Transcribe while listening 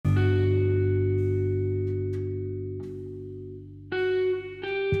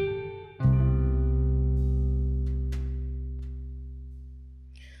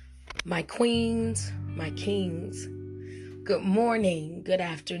my queens, my kings. Good morning, good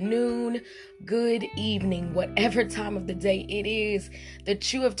afternoon, good evening, whatever time of the day it is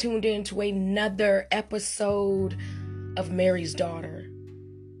that you have tuned in to another episode of Mary's Daughter.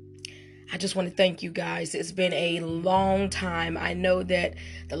 I just want to thank you guys. It's been a long time. I know that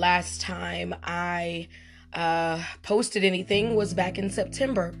the last time I posted anything was back in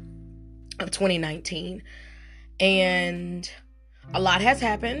September of 2019. And a lot has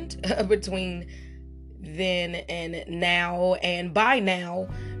happened between then and now. And by now,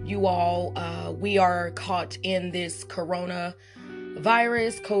 you all, we are caught in this coronavirus,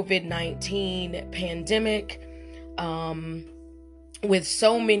 COVID-19 pandemic, with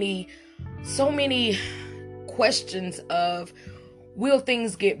so many questions of, will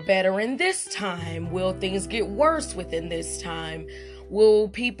things get better in this time? Will things get worse within this time? Will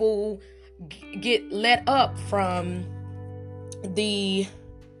people get let up from the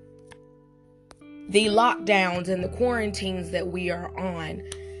lockdowns and the quarantines that we are on?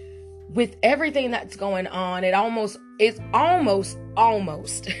 With everything that's going on, it almost is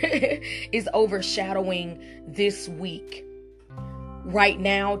overshadowing this week. Right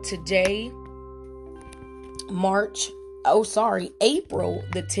now, today, April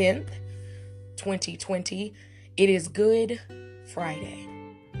the 10th, 2020, it is Good Friday.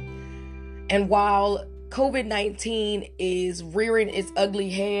 And while COVID-19 is rearing its ugly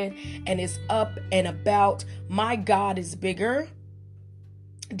head and is up and about, my God is bigger.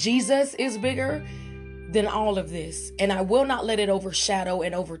 Jesus is bigger than all of this. And I will not let it overshadow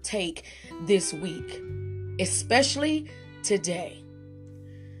and overtake this week, especially today.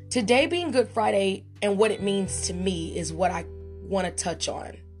 Today being Good Friday and what it means to me is what I want to touch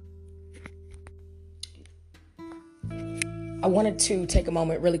on. I wanted to take a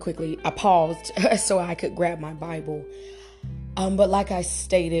moment really quickly. I paused so I could grab my Bible. But like I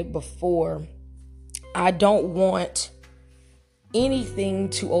stated before, I don't want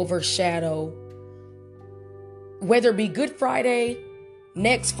anything to overshadow, whether it be Good Friday,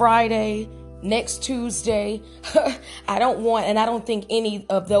 next Tuesday. I don't think any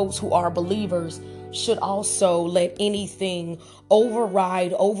of those who are believers should also let anything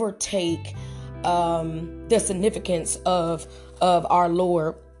overtake the significance of our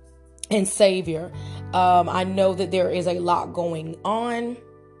Lord and Savior. I know that there is a lot going on,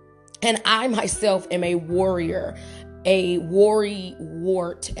 and I myself am a warrior, a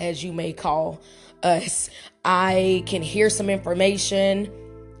worrywart, as you may call us. I can hear some information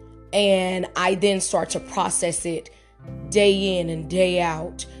and I then start to process it day in and day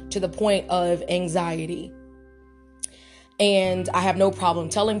out to the point of anxiety. And I have no problem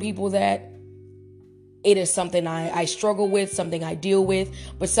telling people that it is something I struggle with, something I deal with,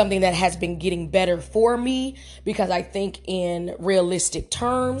 but something that has been getting better for me, because I think in realistic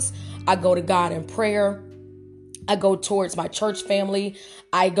terms. I go to God in prayer. I go towards my church family.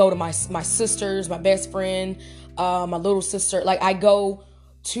 I go to my sisters, my best friend, my little sister. Like I go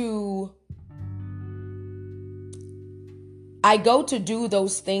to do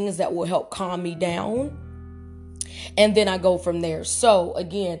those things that will help calm me down. And then I go from there. So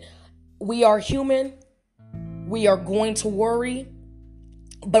again, we are human. We are going to worry.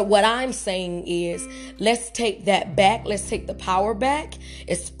 But what I'm saying is, let's take that back. Let's take the power back,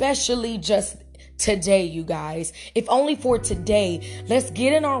 especially just today, you guys. If only for today, let's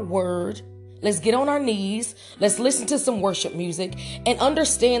get in our word. Let's get on our knees. Let's listen to some worship music and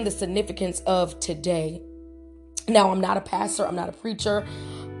understand the significance of today. Now, I'm not a pastor. I'm not a preacher.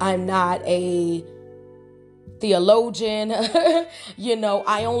 I'm not a theologian. I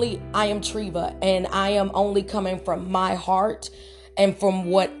am Treva, and I am only coming from my heart and from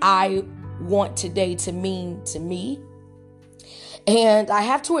what I want today to mean to me. And I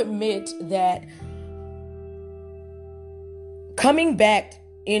have to admit that coming back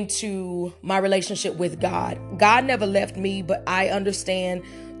into my relationship with God never left me, but I understand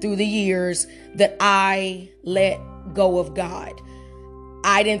through the years that I let go of God.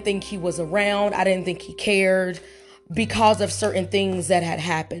 I didn't think he was around. I didn't think he cared because of certain things that had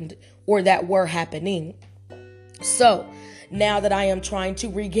happened or that were happening. So now that I am trying to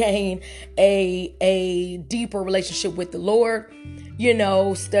regain a deeper relationship with the Lord,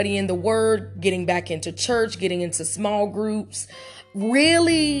 studying the word, getting back into church, getting into small groups,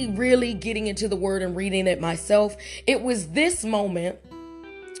 really, really getting into the word and reading it myself. It was this moment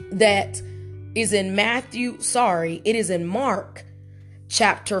that is in it is in Mark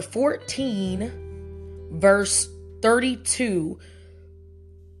chapter 14, verse 32.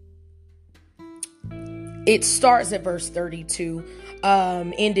 It starts at verse 32,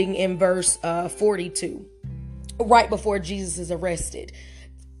 ending in verse 42, right before Jesus is arrested.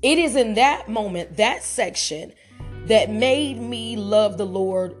 It is in that moment, that section, that made me love the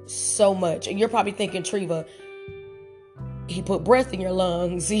Lord so much. And you're probably thinking, Treva, he put breath in your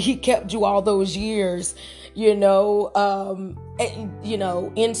lungs. He kept you all those years,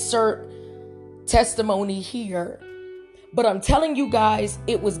 insert testimony here. But I'm telling you guys,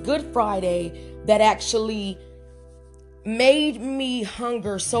 it was Good Friday that actually made me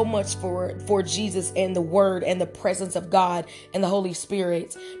hunger so much for Jesus and the Word and the presence of God and the Holy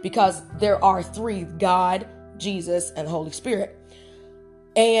Spirit, because there are three: God, Jesus, and the Holy Spirit.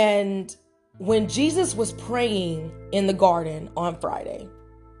 And when Jesus was praying in the garden on Friday,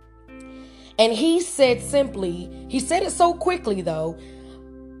 and he said simply, he said it so quickly though,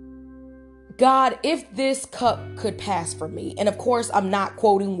 God, if this cup could pass from me. And of course, I'm not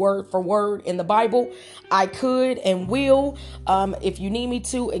quoting word for word in the Bible. I could and will, if you need me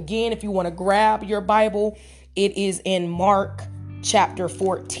to. Again, if you want to grab your Bible, it is in Mark chapter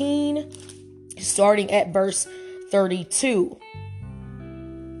 14, starting at verse 32.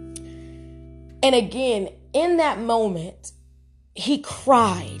 And again, in that moment, he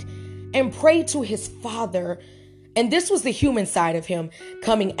cried and prayed to his Father. And this was the human side of him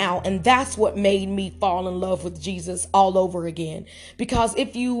coming out. And that's what made me fall in love with Jesus all over again. Because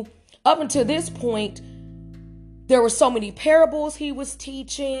up until this point, there were so many parables he was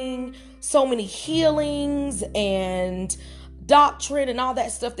teaching, so many healings and doctrine and all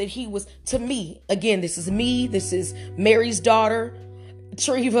that stuff that he was, to me, again, this is Mary's daughter,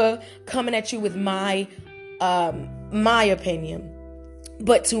 Treva, coming at you with my opinion.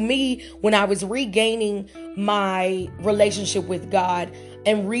 But to me, when I was regaining my relationship with God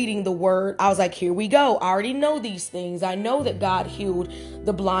and reading the Word, I was like, here we go. I already know these things. I know that God healed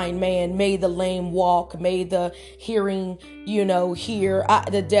the blind man, made the lame walk, made the hearing, hear,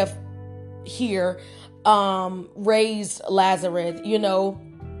 the deaf hear, raised Lazarus,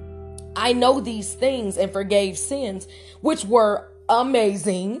 I know these things and forgave sins, which were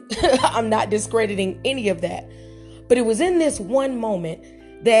amazing. I'm not discrediting any of that. But it was in this one moment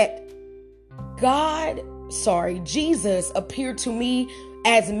that Jesus appeared to me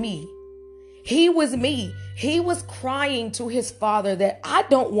as me. He was me. He was crying to his Father that I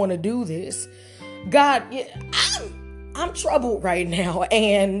don't want to do this. God, I'm troubled right now,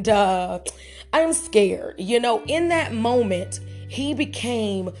 and I'm scared. In that moment, he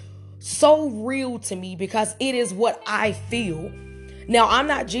became so real to me because it is what I feel. Now, I'm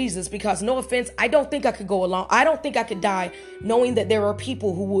not Jesus, because no offense, I don't think I could go along. I don't think I could die knowing that there are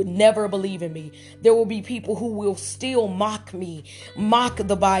people who would never believe in me. There will be people who will still mock me, mock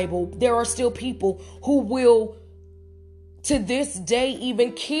the Bible. There are still people who will, to this day,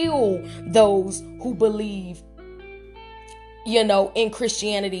 even kill those who believe, in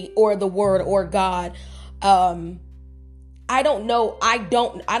Christianity or the Word or God. I don't know. I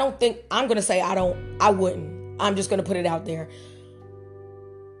don't think, I'm going to say I wouldn't. I'm just going to put it out there.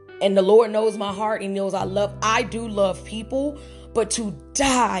 And the Lord knows my heart. He knows I do love people, but to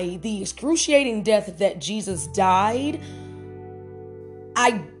die the excruciating death that Jesus died,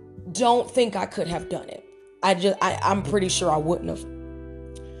 I don't think I could have done it. I'm pretty sure I wouldn't have,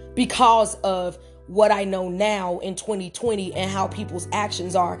 because of what I know now in 2020 and how people's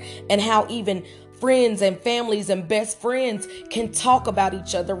actions are, and how even friends and families and best friends can talk about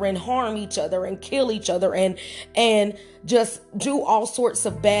each other and harm each other and kill each other and just do all sorts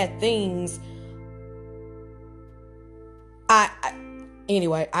of bad things.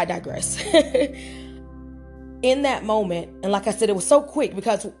 Anyway, I digress. In that moment, and like I said, it was so quick,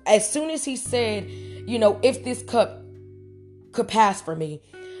 because as soon as he said, if this cup could pass for me,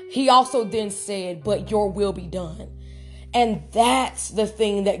 he also then said, but your will be done. And that's the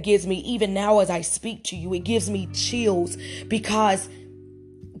thing that gives me, even now as I speak to you, it gives me chills, because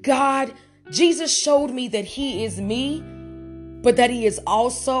Jesus showed me that he is me, but that he is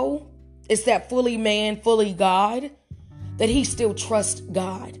also, it's that fully man, fully God, that he still trusts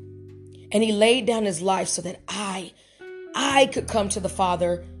God. And he laid down his life so that I could come to the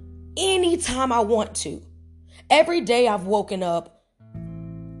Father anytime I want to. Every day I've woken up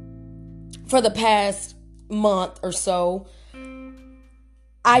for the past month or so,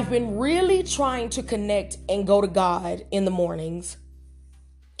 I've been really trying to connect and go to God in the mornings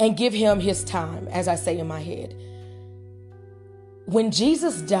and give him his time, as I say in my head. When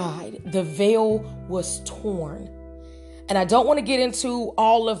Jesus died, the veil was torn. And I don't want to get into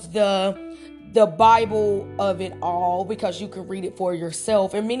all of the Bible of it all, because you can read it for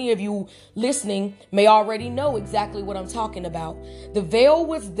yourself. And many of you listening may already know exactly what I'm talking about. The veil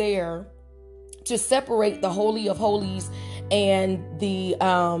was there to separate the Holy of Holies and the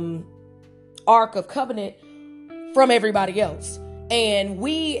Ark of Covenant from everybody else. And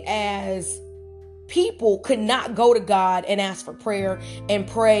we as people could not go to God and ask for prayer and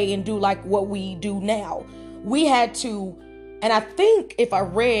pray and do like what we do now. We had to, and I think if I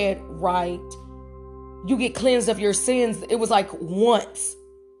read right, you get cleansed of your sins. It was like once.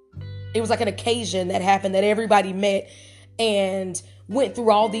 It was like an occasion that happened that everybody met and went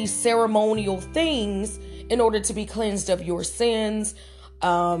through all these ceremonial things in order to be cleansed of your sins,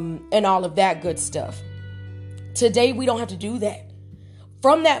 and all of that good stuff. Today, we don't have to do that.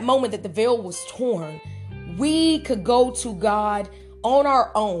 From that moment that the veil was torn, we could go to God on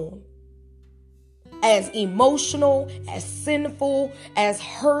our own, as emotional, as sinful, as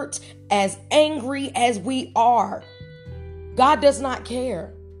hurt, as angry as we are. God does not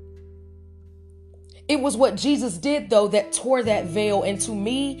care. It was what Jesus did, though, that tore that veil. And to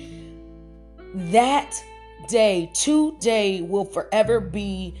me, that day, today, will forever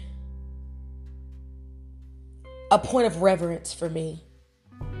be a point of reverence for me.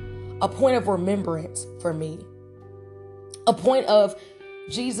 A point of remembrance for me. A point of,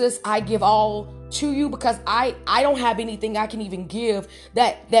 Jesus, I give all to you, because I don't have anything I can even give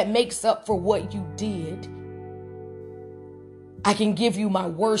that makes up for what you did. I can give you my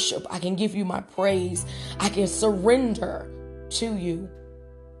worship. I can give you my praise. I can surrender to you.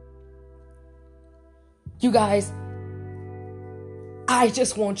 You guys, I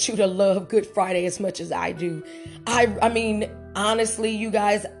just want you to love Good Friday as much as I do. I mean, honestly, you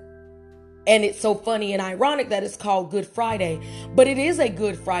guys, and it's so funny and ironic that it's called Good Friday, but it is a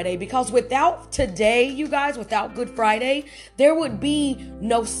Good Friday, because without today, you guys, without Good Friday, there would be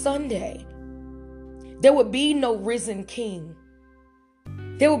no Sunday. There would be no risen King.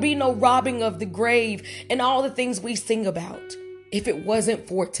 There would be no robbing of the grave and all the things we sing about if it wasn't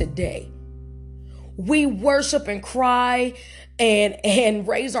for today. We worship and cry and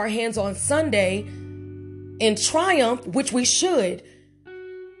raise our hands on Sunday in triumph, which we should.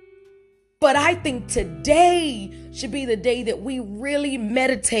 But I think today should be the day that we really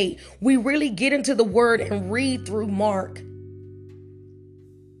meditate. We really get into the word and read through Mark.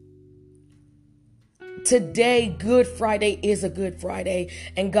 Today, Good Friday is a Good Friday.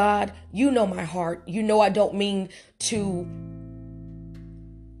 And God, you know my heart. You know I don't mean to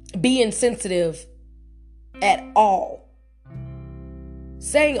be insensitive at all.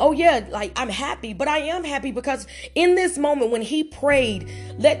 Saying, oh yeah, like I'm happy, but I am happy because in this moment when he prayed,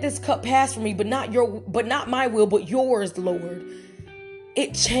 let this cup pass from me, but not my will, but yours, Lord.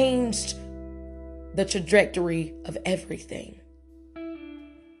 It changed the trajectory of everything.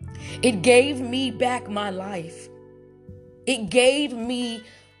 It gave me back my life. It gave me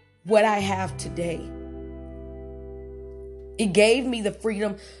what I have today. It gave me the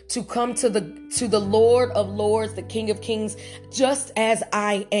freedom to come to the Lord of Lords, the King of Kings, just as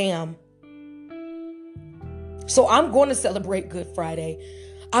I am. So I'm going to celebrate Good Friday.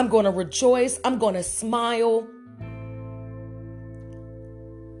 I'm going to rejoice. I'm going to smile.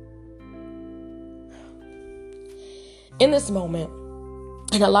 In this moment,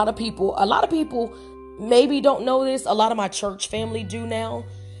 and a lot of people maybe don't know this. A lot of my church family do now,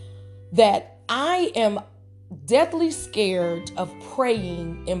 that I am deathly scared of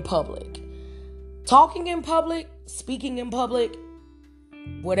praying in public, talking in public, speaking in public,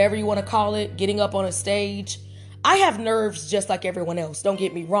 whatever you want to call it, getting up on a stage. I have nerves just like everyone else. Don't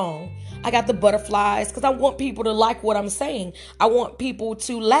get me wrong. I got the butterflies because I want people to like what I'm saying. I want people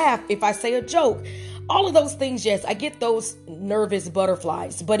to laugh if I say a joke. All of those things, yes, I get those nervous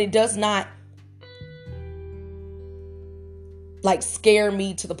butterflies, but it does not like scare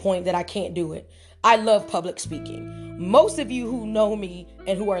me to the point that I can't do it. I love public speaking. Most of you who know me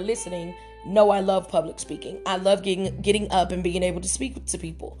and who are listening know I love public speaking. I love getting up and being able to speak to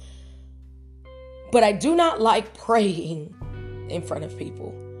people. But I do not like praying in front of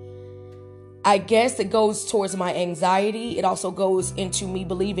people. I guess it goes towards my anxiety. It also goes into me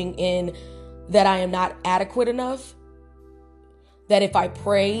believing in that I am not adequate enough. That if I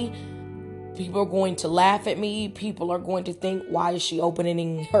pray, people are going to laugh at me. People are going to think, why is she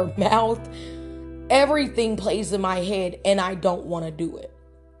opening her mouth? Everything plays in my head and I don't want to do it.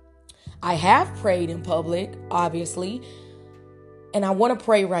 I have prayed in public, obviously, and I want to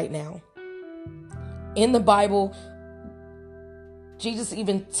pray right now. In the Bible, Jesus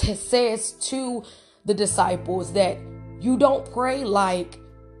even says to the disciples that you don't pray like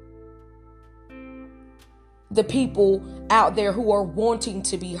the people out there who are wanting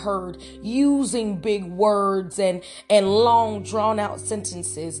to be heard, using big words and long drawn out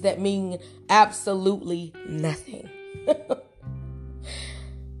sentences that mean absolutely nothing.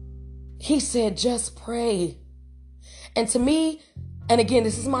 He said, just pray. And to me, and again,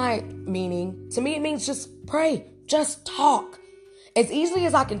 this is my meaning, to me it means just pray, just talk. As easily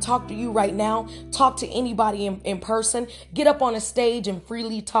as I can talk to you right now, talk to anybody in person, get up on a stage and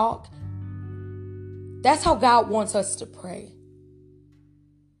freely talk. That's how God wants us to pray.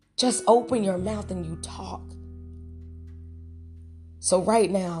 Just open your mouth and you talk. So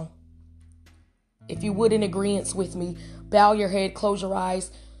right now, if you would in agreement with me, bow your head, close your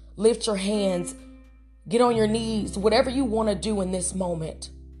eyes, lift your hands, get on your knees, whatever you want to do in this moment.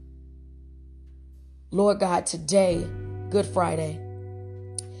 Lord God, today, Good Friday,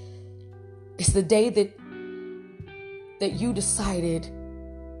 it's the day that you decided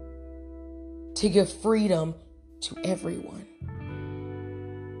to give freedom to everyone.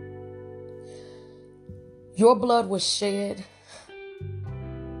 Your blood was shed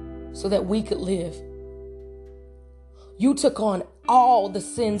so that we could live. You took on all the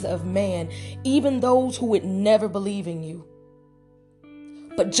sins of man, even those who would never believe in you.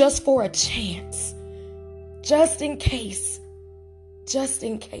 But just for a chance, just in case,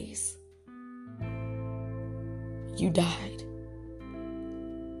 you died.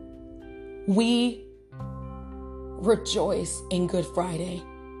 We rejoice in Good Friday.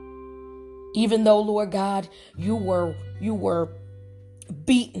 Even though, Lord God, you were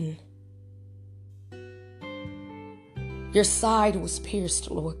beaten. Your side was pierced,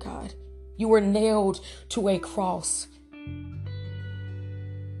 Lord God. You were nailed to a cross.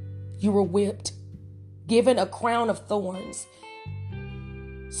 You were whipped, given a crown of thorns,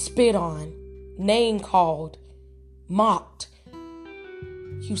 spit on, name called, mocked.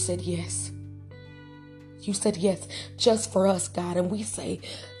 You said yes. You said yes just for us, God. And we say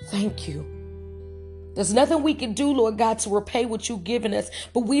thank you. There's nothing we can do, Lord God, to repay what you've given us,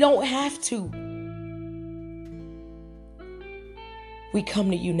 but we don't have to. We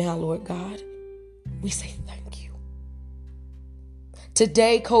come to you now, Lord God. We say thank you.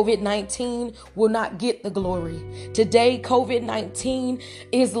 Today, COVID-19 will not get the glory. Today, COVID-19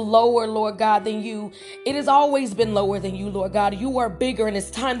 is lower, Lord God, than you. It has always been lower than you, Lord God. You are bigger, and it's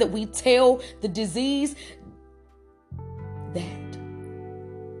time that we tell the disease that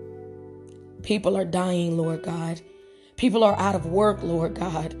people are dying, Lord God. People are out of work, Lord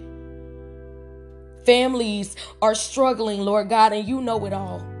God. Families are struggling, Lord God, and you know it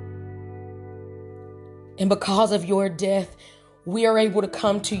all. And because of your death, we are able to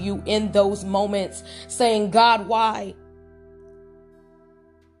come to you in those moments saying, God, why?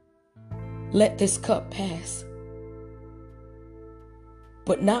 Let this cup pass.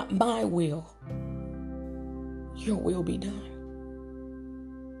 But not my will. Your will be done.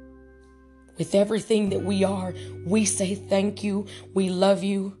 With everything that we are, we say thank you. We love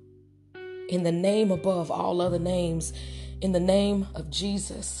you. In the name above all other names, in the name of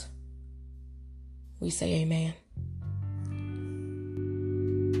Jesus, we say amen.